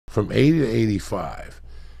from 80 to 85,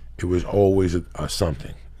 it was always a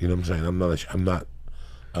something. You know what I'm saying? I'm not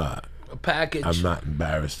A package. I'm not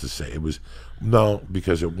embarrassed to say it was. No,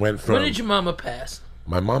 because it went from. When did your mama pass?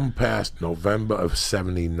 My mom passed November of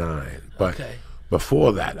 '79, but Okay.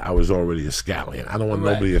 before that, I was already a scallion. I don't want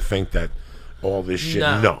nobody to think that all this shit.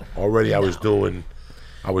 No, already I was doing.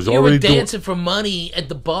 I was You already were dancing for money at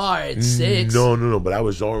the bar at 6. No. But I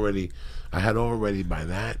was already. I had already by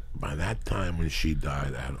that time when she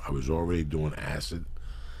died, I was already doing acid.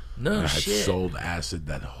 No I had shit. sold acid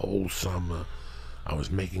that whole summer. I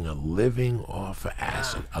was making a living off of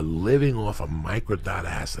acid, a living off of Microdot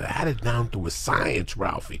acid. I had it down to a science,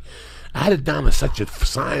 Ralphie. I had it down to such a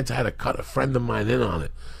science, I had to cut a friend of mine in on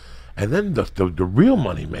it. And then the real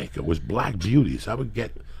money maker was Black Beauties. I would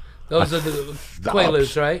get... Those are the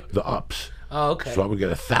Quaaludes, right? The ups. Oh, okay. So I would get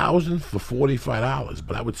 1,000 for $45,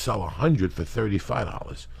 but I would sell 100 for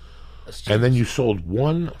 $35. And then you sold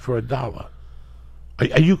one for $1.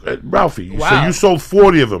 Are you Ralphie? Wow. So you sold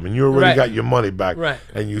 40 of them, and you already got your money back, Right.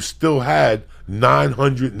 and you still had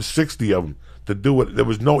 960 of them to do it. There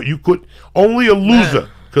was only a loser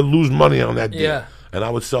could lose money on that deal. Yeah. And I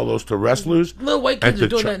would sell those to wrestlers. Little white kids are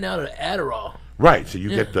doing that now to Adderall. Right. So you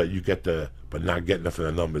get the, but not getting it for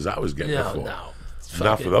the numbers I was getting it for. No.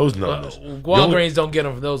 Not for those numbers. Walgreens don't get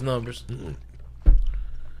them for those numbers.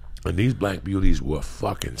 And these Black Beauties were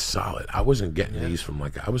fucking solid. I wasn't getting these from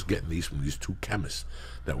I was getting these from these two chemists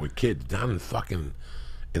that were kids down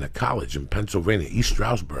in a college in Pennsylvania, East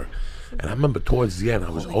Stroudsburg. And I remember towards the end,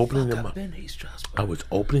 I was opening them up. I was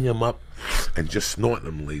opening them up and just snorting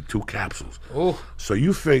them, Lee, 2 capsules. Ooh. So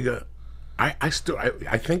you figure, I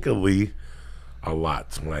think of Lee a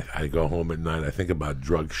lot. When I go home at night, I think about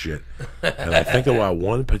drug shit. And I think about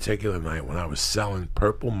one particular night when I was selling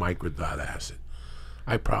purple Microdot acid.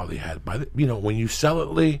 I probably had, when you sell it,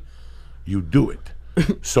 Lee, you do it.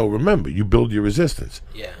 So remember, you build your resistance.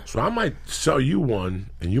 Yeah. So I might sell you one,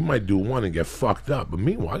 and you might do one and get fucked up. But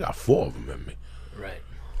meanwhile, I got 4 of them in me. Right.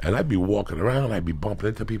 And I'd be walking around, I'd be bumping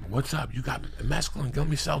into people. What's up? You got mescaline? Let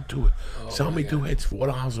me sell 2. Sell me 2 hits,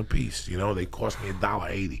 $4 a piece. They cost me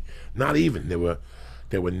 $1.80. Not even. They were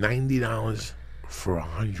 $90 for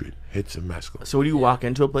 100 hits of mescaline. So would you walk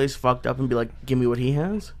into a place fucked up and be like, "Give me what he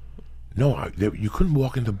has"? No, you couldn't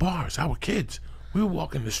walk into bars. Our kids, we would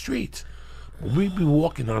walk in the streets. We'd be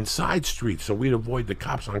walking on side streets, so we'd avoid the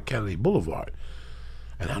cops on Kennedy Boulevard.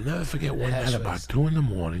 And I'll never forget one night about 2 in the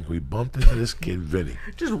morning, we bumped into this kid, Vinny.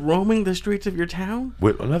 Just roaming the streets of your town?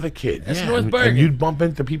 With another kid. That's yeah, North Bergen. and you'd bump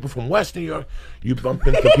into people from West New York. You'd bump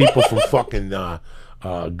into people from fucking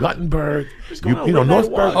Guttenberg.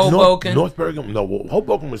 North Bergen. Hoboken. North Bergen. No,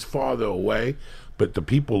 Hoboken was farther away. But the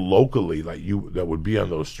people locally, that would be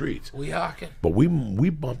on those streets. Weehawken. But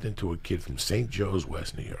we bumped into a kid from St. Joe's,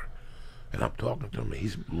 West New York. And I'm talking to him.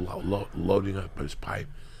 He's loading up his pipe.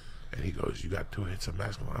 And he goes, "You got 2 hits of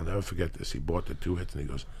mescaline." I'll never forget this. He bought the 2 hits, and he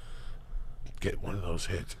goes, "Get one of those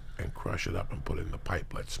hits and crush it up and put it in the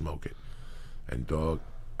pipe. Let's smoke it." And, dog,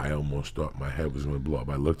 I almost thought my head was going to blow up.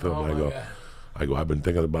 I looked at him, and I go, "I've been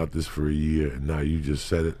thinking about this for a year, and now you just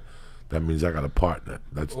said it. That means I got a partner.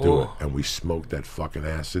 Let's do it." And we smoked that fucking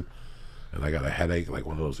acid. And I got a headache, like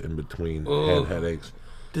one of those in-between head headaches.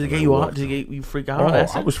 Did it get you out? Did it get you freak out on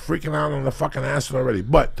acid? I was freaking out on the fucking acid already.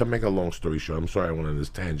 But to make a long story short, I'm sorry I went on this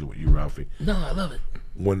tangent with you, Ralphie. No, I love it.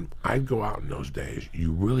 When I'd go out in those days,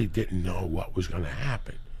 you really didn't know what was going to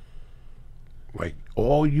happen. Like,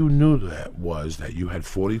 all you knew was that you had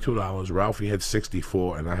 $42, Ralphie had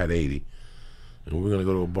 64, and I had 80. And we were going to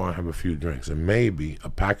go to a bar and have a few drinks. And maybe a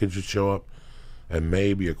package would show up, and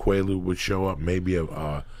maybe a Quaalude would show up, maybe a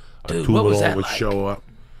Tulador would show up.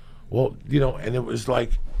 Well, and it was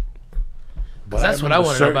like... But that's what I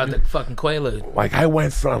want to know about the fucking Quaalude. Like, I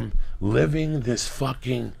went from living this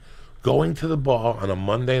fucking... Going to the bar on a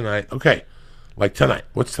Monday night. Okay, like tonight.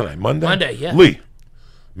 What's tonight? Monday? Monday, yeah. Lee,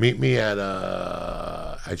 meet me at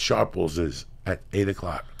Sharples' at 8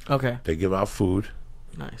 o'clock. Okay. They give out food.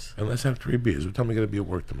 Nice. And let's have 3 beers. What time are we going to be at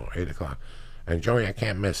work tomorrow? 8 o'clock. And Joey, I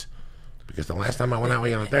can't miss. Because the last time I went out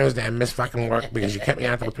with you on Thursday, I missed fucking work because you kept me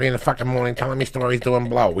out till 3 in the fucking morning telling me stories doing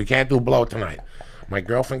blow. We can't do blow tonight. My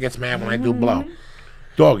girlfriend gets mad when I do blow.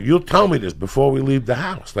 Dog, you'll tell me this before we leave the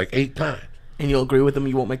house, like 8 times. And you'll agree with them?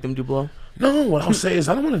 You won't make them do blow? No, what I'll say is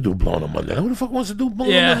I don't want to do blow on a Monday. Who the fuck wants to do blow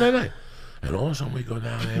on a Monday night? And all of a sudden we go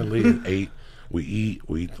down there, Lee, at 8. We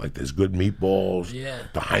eat like there's good meatballs. Yeah.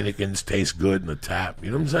 The Heinekens taste good in the tap.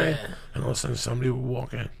 You know what I'm saying? Yeah. And all of a sudden somebody will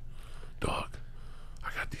walk in. Dog, I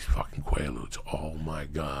got these fucking Quaaludes. Oh my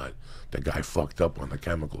God. The guy fucked up on the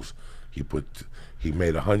chemicals. He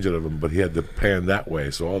made 100 of them, but he had the pan that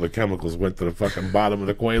way, so all the chemicals went to the fucking bottom of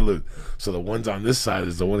the Quaalude. So the ones on this side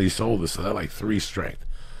is the one he sold us, so they're like 3 strength.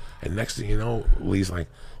 And next thing you know, Lee's like,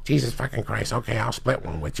 Jesus fucking Christ, okay, I'll split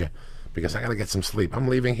one with you because I got to get some sleep. I'm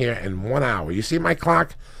leaving here in 1 hour. You see my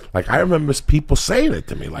clock? Like, I remember people saying it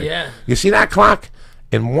to me. Like, you see that clock?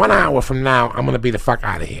 In 1 hour from now, I'm going to be the fuck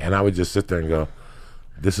out of here. And I would just sit there and go,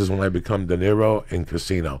 this is when I become De Niro in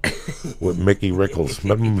Casino with Mickey Rickles.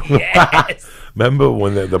 Remember, remember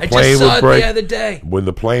when the plane would break? The other day. When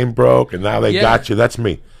the plane broke and now they got you. That's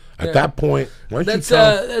me. At that point, that's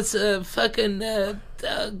fucking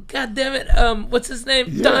God damn it, what's his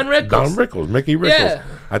name? Don Rickles. Don Rickles, Mickey Rickles. Yeah.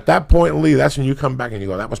 At that point, Lee, that's when you come back and you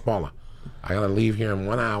go, that was Paula. I gotta leave here in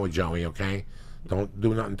 1 hour, Joey, okay? Don't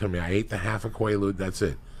do nothing to me. I ate the half a Quaalude, that's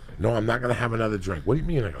it. No, I'm not gonna have another drink. What do you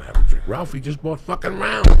mean you're not gonna have a drink? Ralphie just bought fucking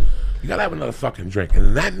round. You gotta have another fucking drink. And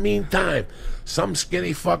in that meantime, some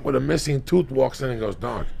skinny fuck with a missing tooth walks in and goes,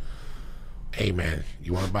 dog, hey man,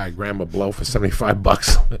 you want to buy a gram of blow for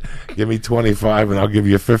 $75? Give me 25 and I'll give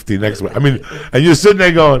you 50 next week. I mean, and you're sitting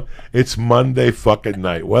there going, it's Monday fucking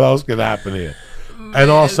night. What else could happen here? Man.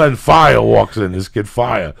 And all of a sudden, Fire walks in. This kid,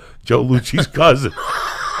 Fire, Joe Lucci's cousin.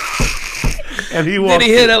 And he walks. Did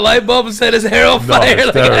he hit a light bulb and set his hair on fire?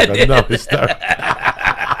 Hysterical.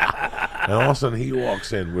 And all of a sudden, he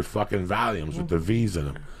walks in with fucking Valiums with the V's in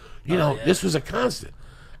them. You know, this was a constant.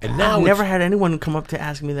 And now I've never had anyone come up to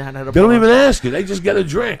ask me that at a They don't even ask you. They just get a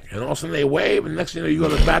drink. And all of a sudden they wave, and next thing you know, you go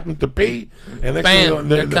to the bathroom to pee, and next thing you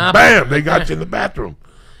know, bam, they got you in the bathroom.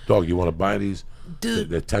 Dog, you want to buy these? Dude.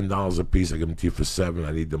 They're $10 a piece. I give them to you for $7.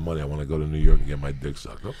 I need the money. I want to go to New York and get my dick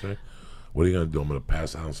sucked. Okay. What are you going to do? I'm going to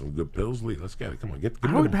pass out on some good pills, Lee. Let's get it. Come on.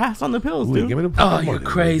 I would pass on the pills, Lee, dude. give me the fucking money. You're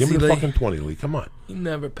crazy, Lee. Give me the Lee. fucking 20, Lee. Come on. You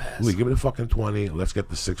never pass. Lee, give me the fucking 20. Let's get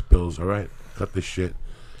the 6 pills, all right? Cut this shit.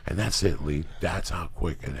 And that's it, Lee. That's how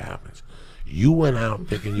quick it happens. You went out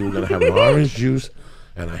thinking you were going to have an orange juice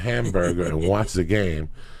and a hamburger and watch the game,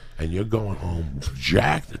 and you're going home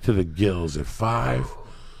jacked to the gills at 5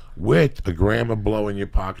 with a gram of blow in your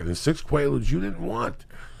pocket and 6 Quaaludes you didn't want.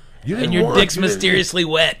 And your dick's mysteriously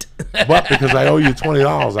wet. But because I owe you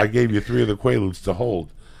 $20, I gave you 3 of the Quaaludes to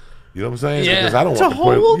hold. You know what I'm saying? Yeah. Because I don't want the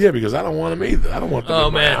Quaaludes. Yeah, because I don't want them either. I don't want them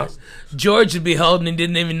in my house. George would be holding and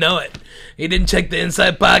didn't even know it. He didn't check the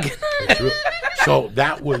inside pocket. So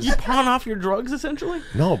that was... You pawn off your drugs, essentially?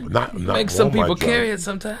 No, not make some people carry it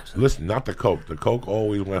sometimes. Listen, not the Coke. The Coke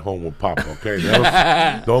always went home with Pop, okay?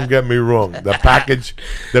 Don't get me wrong. The package,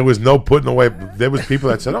 there was no putting away. There was people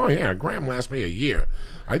that said, oh, yeah, a gram lasts me a year.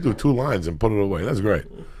 I do 2 lines and put it away. That's great.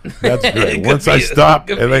 That's great. Once I stop,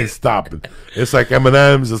 it ain't stopping. It's like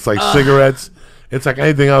M&M's. It's like cigarettes. It's like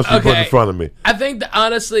anything else you put in front of me. I think that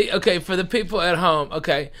honestly, okay, for the people at home,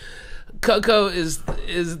 okay, Coco is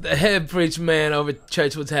the head preacher man over at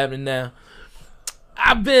church. What's happening now?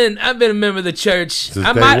 I've been a member of the church. Since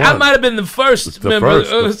I might have been the first member.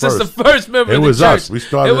 It was just the first member of the church. It was us. We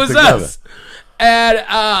started it together. Us. And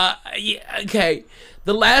okay.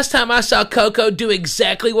 The last time I saw Coco do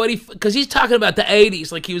exactly what because he's talking about the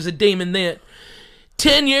 80s like he was a demon then.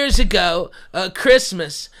 10 years ago,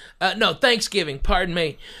 Thanksgiving, pardon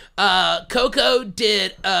me, Coco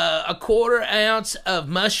did a 1/4 ounce of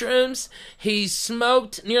mushrooms. He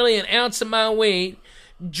smoked nearly an ounce of my weed,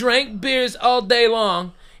 drank beers all day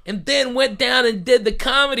long, and then went down and did the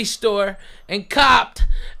Comedy Store and copped,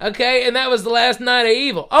 okay? And that was the last night of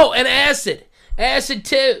evil. Oh, and acid. Acid,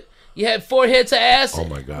 too. You had 4 hits of acid. Oh,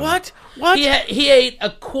 my God. What? He ate a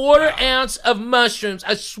 1/4 ounce of mushrooms.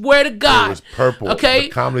 I swear to God. It was purple. Okay? The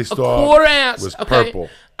Comedy Store a 1/4 ounce was purple.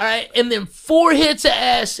 All right, and then 4 hits of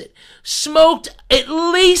acid. Smoked at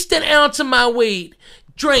least an ounce of my weed.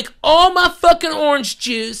 Drank all my fucking orange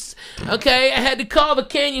juice. Okay? I had to call the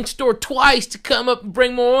Canyon store twice to come up and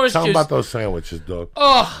bring more orange juice. Tell them about those sandwiches, dog.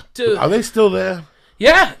 Oh, dude. Are they still there?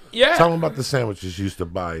 Yeah. Tell them about the sandwiches you used to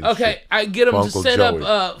buy. Okay, I get them to set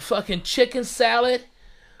up fucking chicken salad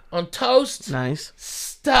on toast. Nice.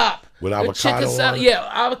 Stop. With avocado chicken salad, on it? yeah,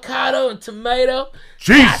 avocado and tomato.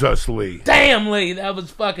 Jesus, Lee. Damn, Lee, that was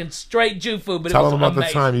fucking straight Jew food, but Tell it was them about amazing.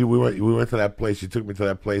 the time we went to that place. You took me to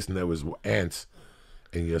that place, and there was ants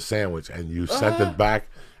in your sandwich, and you sent it back,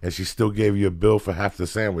 and she still gave you a bill for half the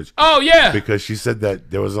sandwich. Oh, yeah. Because she said that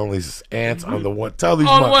there was only ants on the one. Tell these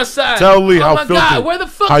on one side. Tell Lee how filthy. Oh, my God, where the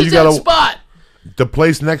fuck is that spot? The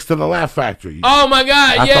place next to the Laugh Factory. Oh, my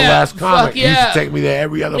God, At yeah. the last comic. Fuck, yeah. You used to take me there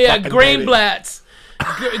every other fucking day. Greenblatt's.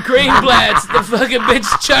 Greenblatt's. The fucking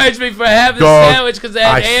bitch charged me for half the sandwich because they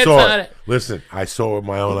had ants on it. Listen, I saw it with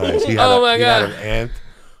my own eyes. He had, oh, my God. He had an ant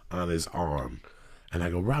on his arm. And I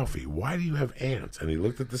go, Ralphie, why do you have ants? And he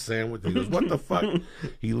looked at the sandwich and he goes, what the fuck?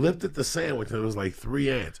 He lifted the sandwich and it was like 3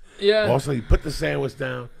 ants. Yeah. Also, he put the sandwich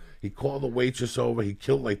down. He called the waitress over. He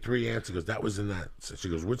killed like 3 ants. He goes, that was in that. So she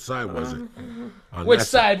goes, which side was it? On Which that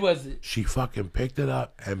side was it? She fucking picked it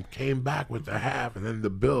up and came back with the half and then the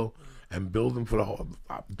bill and billed him for the whole.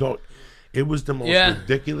 It was the most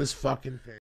ridiculous fucking thing.